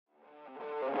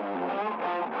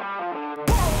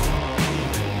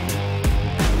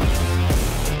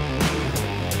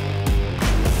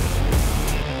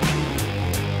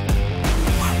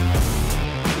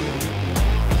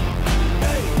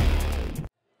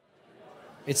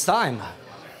It's time.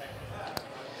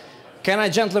 Can I,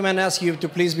 gentlemen, ask you to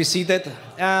please be seated?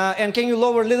 And can you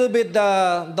lower a little bit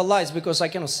the lights because I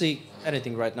cannot see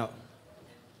anything right now.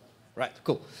 Right,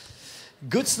 cool.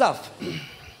 Good stuff.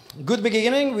 Good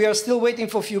beginning. We are still waiting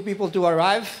for a few people to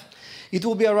arrive. It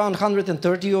will be around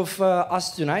 130 of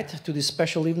us tonight to this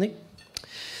special evening.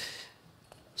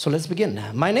 So let's begin.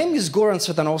 My name is Goran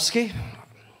Cvetanovski,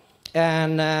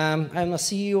 and I'm a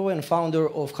CEO and founder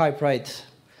of Hyperight,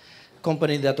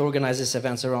 company that organizes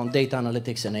events around data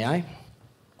analytics and AI.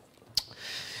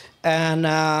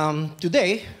 And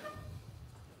today,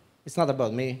 it's not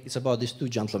about me, it's about these two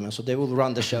gentlemen, so they will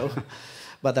run the show,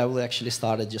 but I will actually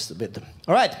start it just a bit.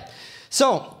 All right,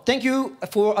 so thank you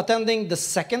for attending the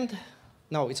second,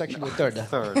 no, it's actually the third.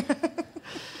 Third.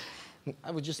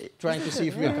 I was just trying to see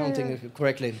if we are counting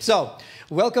correctly. So,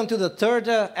 welcome to the third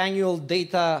annual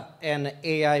Data and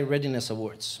AI Readiness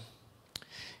Awards.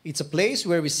 It's a place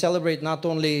where we celebrate not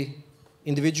only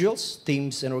individuals,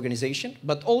 teams, and organizations,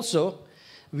 but also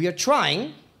we are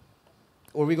trying,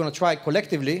 or we're going to try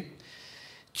collectively,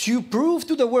 to prove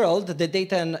to the world that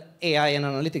data and AI and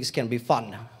analytics can be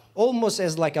fun. Almost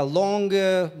as like a long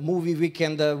movie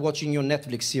weekend watching your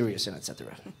Netflix series and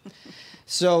etc.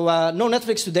 So no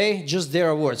Netflix today, just their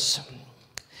awards.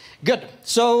 Good.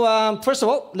 So first of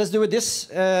all, let's do this.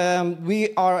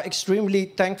 We are extremely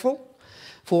thankful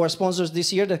for our sponsors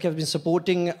this year that have been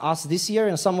supporting us this year,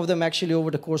 and some of them actually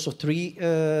over the course of three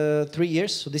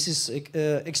years. So this is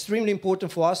extremely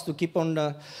important for us to keep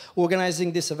on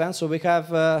organizing this event. So we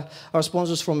have our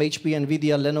sponsors from HP,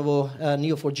 NVIDIA, Lenovo,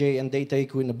 Neo4j, and Data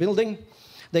in the building.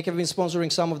 They have been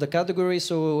sponsoring some of the categories,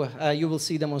 so you will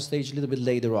see them on stage a little bit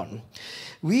later on.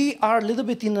 We are a little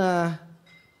bit in a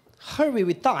hurry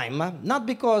with time, not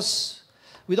because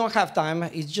we don't have time,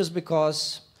 it's just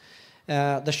because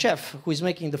the chef who is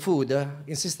making the food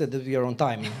insisted that we are on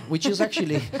time, which is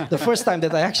actually the first time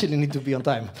that I actually need to be on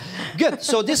time. Good,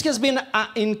 so this has been an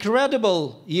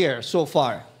incredible year so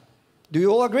far. Do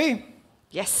you all agree?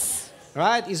 Yes.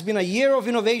 Right, it's been a year of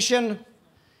innovation,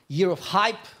 year of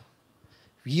hype,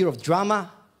 year of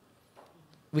drama.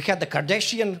 We had the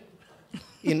Kardashian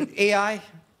in AI,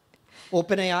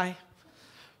 OpenAI.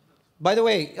 By the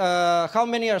way, how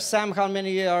many are Sam, how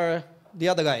many are the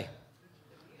other guy?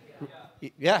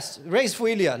 Yes, raise for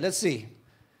Ilya, let's see.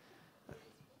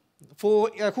 For,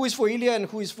 who is for Ilya and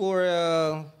who is for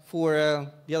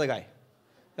the other guy?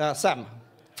 Sam.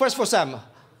 First for Sam.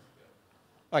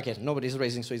 Okay, nobody's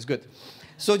raising, so it's good.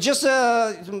 So just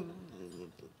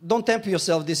don't tempt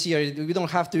yourself this year. We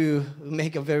don't have to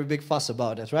make a very big fuss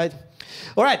about it, right?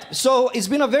 All right, so it's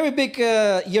been a very big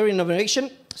year in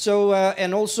innovation. So,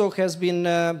 and also has been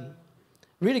a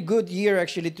really good year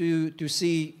actually to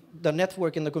see the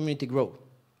network and the community grow.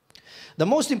 The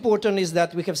most important is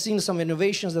that we have seen some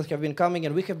innovations that have been coming,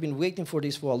 and we have been waiting for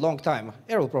this for a long time.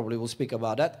 Errol probably will speak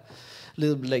about that a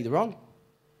little bit later on.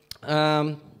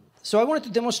 So I wanted to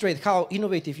demonstrate how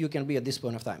innovative you can be at this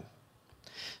point of time.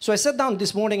 So I sat down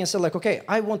this morning and said, like, okay,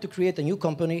 I want to create a new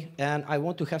company, and I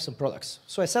want to have some products.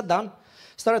 So I sat down,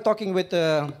 started talking with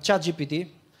ChatGPT,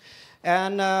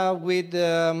 and with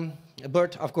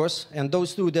Bert, of course, and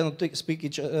those two don't speak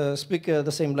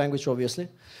the same language, obviously.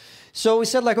 So we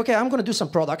said, like, okay, I'm going to do some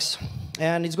products,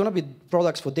 and it's going to be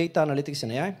products for data analytics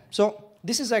and AI. So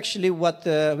this is actually what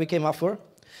we came up for.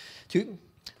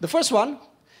 The first one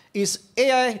is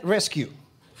AI Rescue.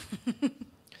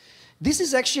 This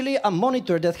is actually a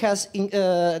monitor that has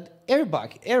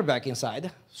airbag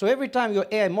inside. So every time your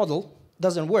AI model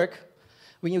doesn't work,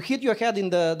 when you hit your head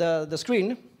in the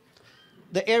screen,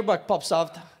 the airbag pops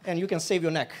out, and you can save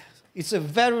your neck. It's a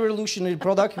very revolutionary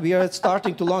product. We are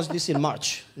starting to launch this in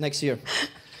March next year.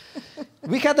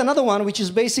 We had another one, which is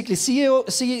basically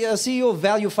CEO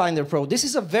Value Finder Pro. This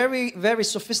is a very, very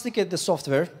sophisticated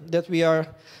software that we are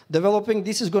developing.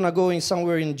 This is going to go in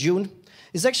somewhere in June.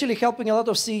 It's actually helping a lot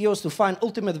of CEOs to find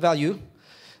ultimate value.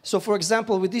 So for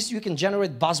example, with this, you can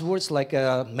generate buzzwords like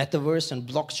metaverse and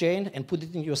blockchain and put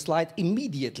it in your slide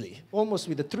immediately, almost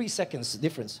with a 3 seconds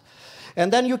difference.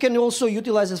 And then you can also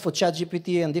utilize it for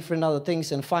ChatGPT and different other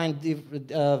things and find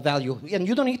value. And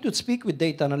you don't need to speak with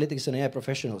data analytics and AI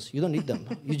professionals. You don't need them.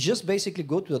 You just basically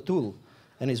go to the tool,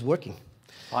 and it's working.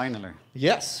 Finally.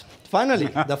 Yes, finally,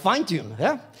 the fine-tune.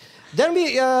 Yeah? Then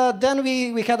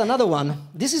we had another one.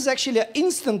 This is actually an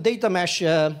instant data mesh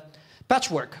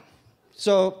patchwork.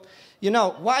 So, you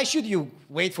know, why should you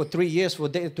wait for 3 years for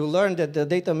to learn that the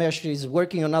data mesh is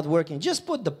working or not working? Just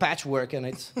put the patchwork, and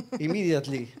it's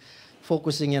immediately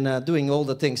focusing and doing all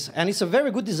the things. And it's a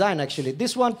very good design, actually.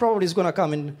 This one probably is going to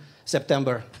come in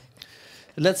September.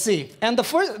 Let's see. And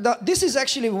this is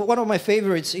actually one of my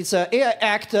favorites. It's an AI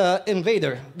Act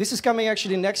Invader. This is coming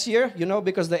actually next year, you know,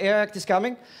 because the AI Act is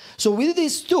coming. So with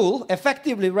this tool,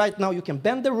 effectively right now, you can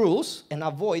bend the rules and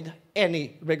avoid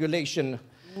any regulation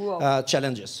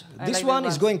challenges. This one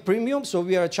is going premium, so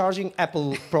we are charging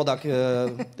Apple product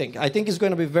thing. I think it's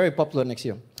going to be very popular next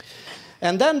year.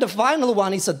 And then the final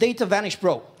one is a Data Vanish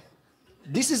Pro.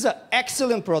 This is an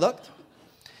excellent product.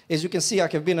 As you can see,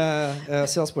 I've been a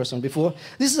salesperson before.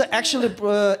 This is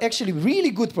actually really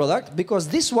good product because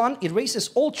this one erases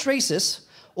all traces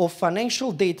of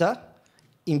financial data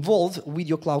involved with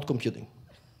your cloud computing.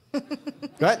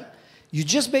 Right? You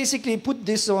just basically put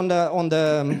this on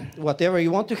the whatever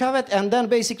you want to have it, and then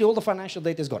basically all the financial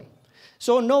data is gone.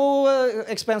 So no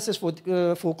expenses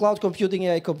for cloud computing,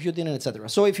 AI computing, etc.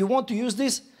 So if you want to use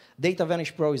this, Data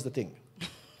Vanish Pro is the thing.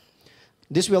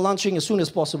 This we are launching as soon as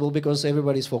possible because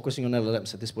everybody is focusing on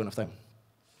LLMs at this point of time.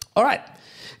 All right.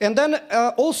 And then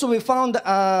also we found,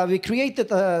 we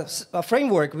created a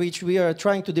framework which we are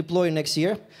trying to deploy next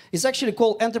year. It's actually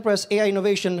called Enterprise AI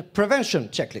Innovation Prevention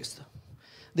Checklist.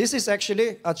 This is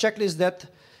actually a checklist that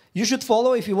you should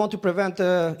follow if you want to prevent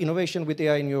innovation with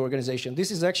AI in your organization.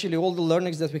 This is actually all the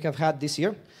learnings that we have had this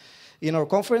year. In our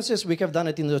conferences, we have done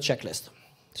it in the checklist.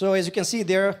 So as you can see,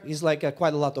 there is like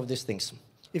quite a lot of these things.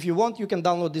 If you want, you can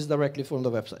download this directly from the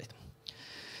website.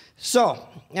 So,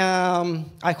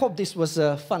 I hope this was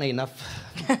funny enough.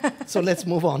 So let's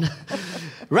move on.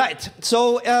 Right,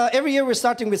 so every year we're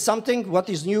starting with something, what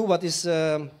is new, what is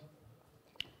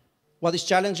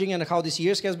challenging, and how this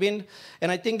year has been.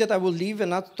 And I think that I will leave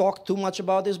and not talk too much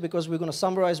about this because we're going to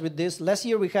summarize with this. Last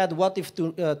year we had what if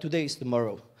today is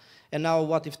tomorrow. And now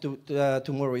what if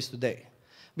tomorrow is today.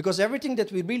 Because everything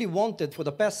that we really wanted for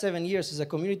the past 7 years is a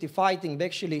community fighting,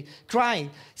 actually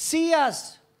crying, see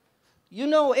us, you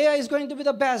know, AI is going to be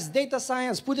the best, data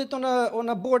science, put it on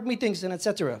a board meetings and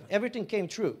etc. Everything came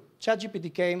true.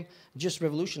 ChatGPT came, just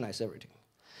revolutionized everything.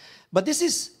 But this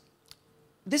is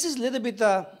a little bit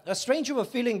a strange of a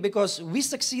feeling because we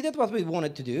succeeded what we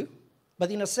wanted to do, but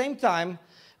in the same time,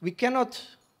 we cannot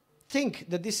think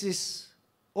that this is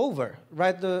over,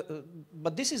 right?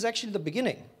 But this is actually the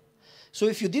beginning. So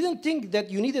if you didn't think that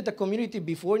you needed a community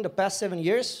before in the past 7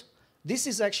 years, this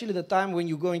is actually the time when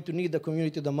you're going to need the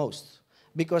community the most.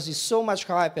 Because there's so much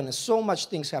hype and there's so much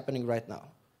things happening right now.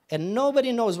 And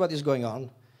nobody knows what is going on.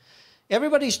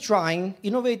 Everybody's trying,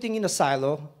 innovating in a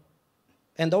silo.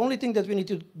 And the only thing that we need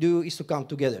to do is to come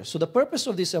together. So the purpose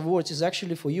of these awards is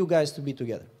actually for you guys to be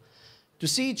together. To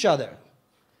see each other.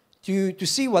 To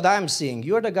see what I'm seeing.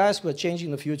 You're the guys who are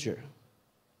changing the future.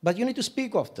 But you need to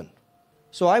speak often.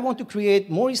 So I want to create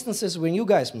more instances when you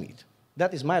guys meet.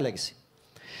 That is my legacy.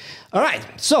 All right,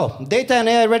 so Data and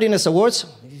AI Readiness Awards.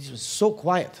 It was so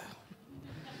quiet.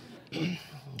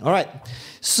 All right,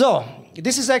 so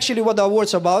this is actually what the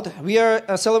awards are about. We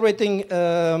are celebrating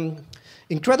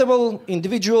incredible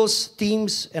individuals,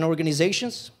 teams, and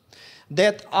organizations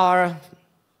that are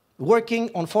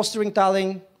working on fostering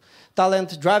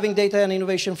talent, driving data and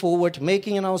innovation forward,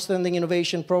 making an outstanding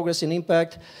innovation, progress, and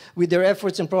impact with their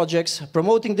efforts and projects,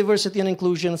 promoting diversity and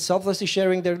inclusion, selflessly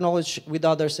sharing their knowledge with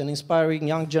others, and inspiring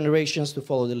young generations to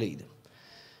follow the lead.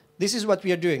 This is what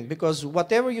we are doing, because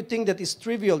whatever you think that is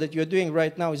trivial that you're doing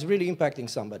right now is really impacting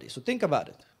somebody. So think about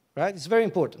it, right? It's very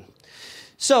important.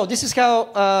 So this is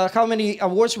how many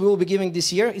awards we will be giving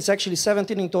this year. It's actually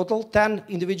 17 in total, 10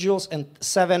 individuals and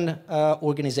 7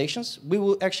 organizations. We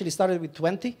will actually started with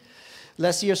 20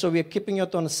 last year, so we are keeping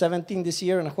it on 17 this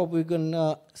year, and I hope we're going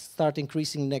to start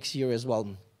increasing next year as well.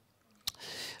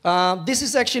 This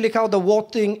is actually how the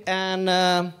voting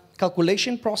and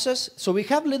calculation process. So we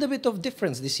have a little bit of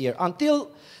difference this year.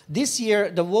 Until this year,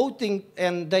 the voting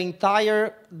and the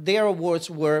entire DAIR awards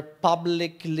were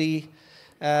publicly,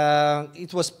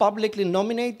 it was publicly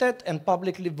nominated and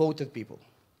publicly voted people.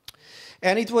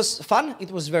 And it was fun,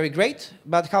 it was very great,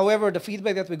 but however, the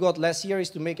feedback that we got last year is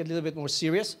to make it a little bit more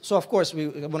serious. So of course, we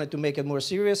wanted to make it more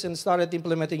serious and started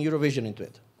implementing Eurovision into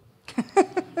it.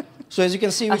 So as you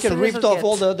can see, we can rip off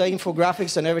all the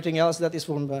infographics and everything else that is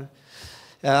from...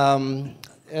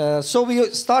 so we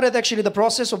started actually the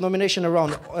process of nomination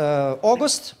around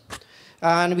August.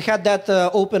 And we had that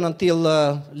open until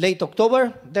late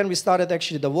October. Then we started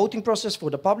actually the voting process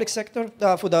for the public sector,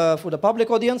 for the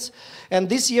public audience. And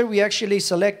this year we actually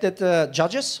selected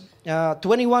judges,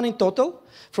 21 in total,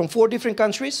 from 4 different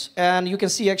countries. And you can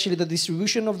see actually the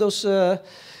distribution of those 4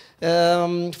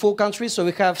 countries. So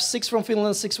we have 6 from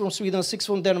Finland, 6 from Sweden, 6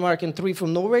 from Denmark, and 3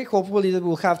 from Norway. Hopefully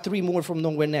we'll have 3 more from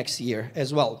Norway next year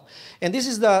as well. And this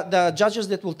is the judges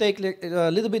that will take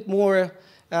a little bit more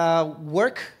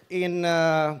work in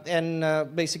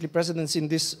and basically precedence in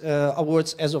these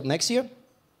awards as of next year.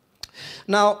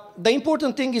 Now, the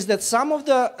important thing is that some of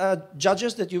the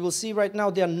judges that you will see right now,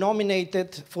 they are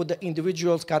nominated for the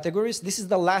individual categories. This is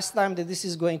the last time that this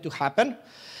is going to happen.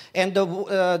 And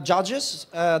the judges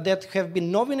that have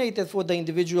been nominated for the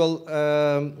individual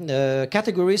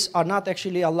categories are not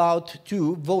actually allowed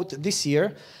to vote this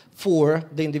year for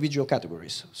the individual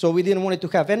categories. So we didn't want it to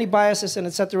have any biases and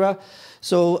etc.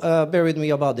 So bear with me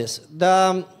about this.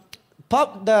 The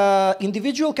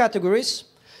individual categories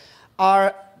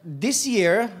are this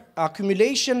year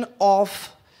accumulation of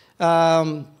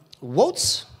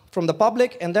votes from the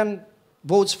public and then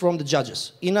votes from the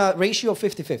judges in a ratio of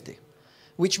 50-50.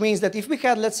 Which means that if we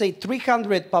had, let's say,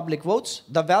 300 public votes,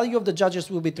 the value of the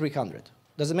judges will be 300.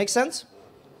 Does it make sense?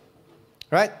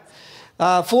 Right?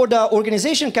 For the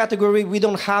organization category, we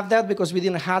don't have that because we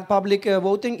didn't have public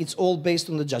voting. It's all based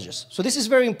on the judges. So this is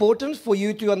very important for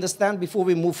you to understand before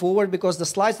we move forward, because the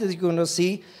slides that you're going to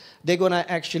see, they're going to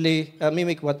actually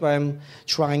mimic what I'm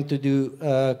trying to do,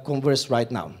 converse right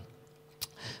now.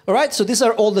 All right, so these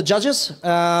are all the judges.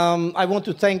 I want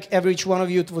to thank each one of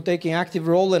you for taking an active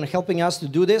role and helping us to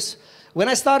do this. When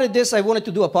I started this, I wanted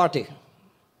to do a party.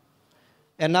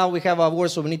 And now we have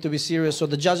awards, so we need to be serious. So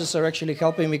the judges are actually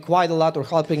helping me quite a lot, or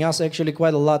helping us actually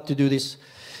quite a lot to do these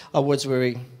awards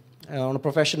very on a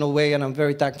professional way, and I'm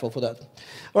very thankful for that.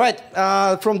 All right,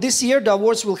 from this year, the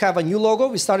awards will have a new logo.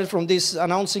 We started from this,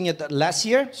 announcing it last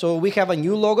year. So we have a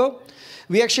new logo.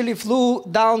 We actually flew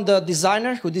down the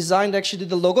designer who designed actually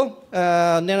the logo.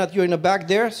 Nenad, you're in the back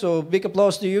there, so big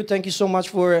applause to you. Thank you so much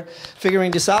for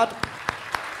figuring this out.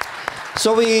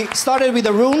 So we started with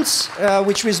the runes,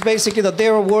 which was basically the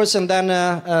DAIR awards, and then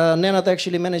Nenad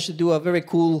actually managed to do a very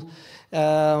cool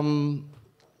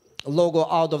logo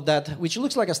out of that, which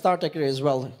looks like a Star Trek as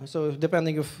well. So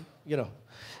depending if, you know,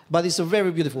 but it's a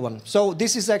very beautiful one. So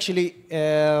this is actually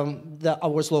the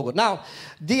awards logo. Now,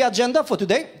 the agenda for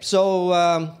today. So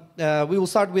we will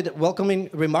start with welcoming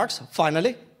remarks,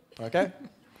 finally. Okay.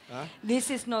 This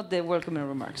is not the welcoming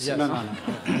remarks. Yes. No.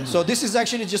 So this is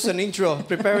actually just an intro,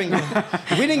 preparing,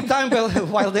 winning time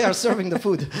while they are serving the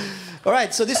food. All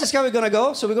right, so this is how we're going to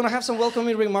go. So we're going to have some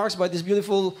welcoming remarks by these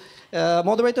beautiful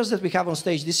moderators that we have on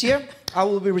stage this year. I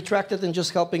will be retracted and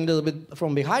just helping a little bit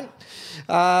from behind.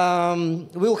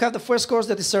 We will have the first course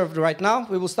that is served right now.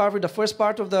 We will start with the first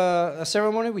part of the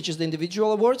ceremony, which is the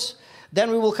individual awards. Then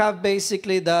we will have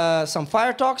basically some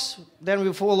fire talks. Then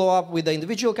we follow up with the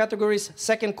individual categories,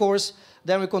 second course.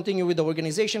 Then we continue with the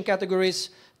organization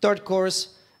categories, third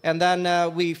course. And then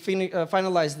we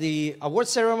finalize the award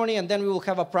ceremony. And then we will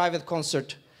have a private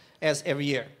concert as every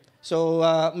year.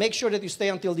 So make sure that you stay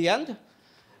until the end,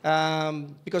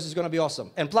 because it's going to be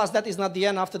awesome. And plus, that is not the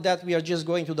end. After that, we are just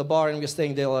going to the bar and we're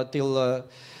staying there till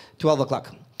 12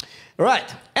 o'clock. All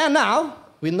right. And now,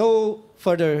 with no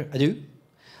further ado,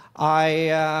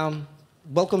 I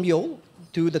welcome you all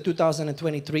to the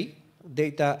 2023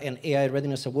 Data and AI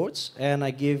Readiness Awards. And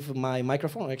I give my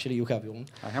microphone. Actually, you have your own.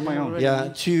 I have my own. Yeah,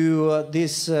 to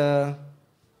this,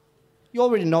 you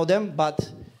already know them,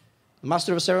 but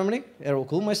Master of Ceremony, Errol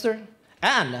Koolmeister.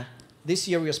 And this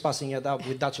year we are passing it up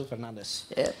with Dácil Hernández.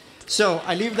 Yeah. So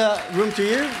I leave the room to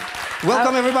you.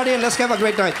 Welcome everybody, and let's have a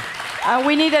great night.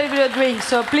 We need a little bit of drink,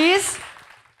 so please.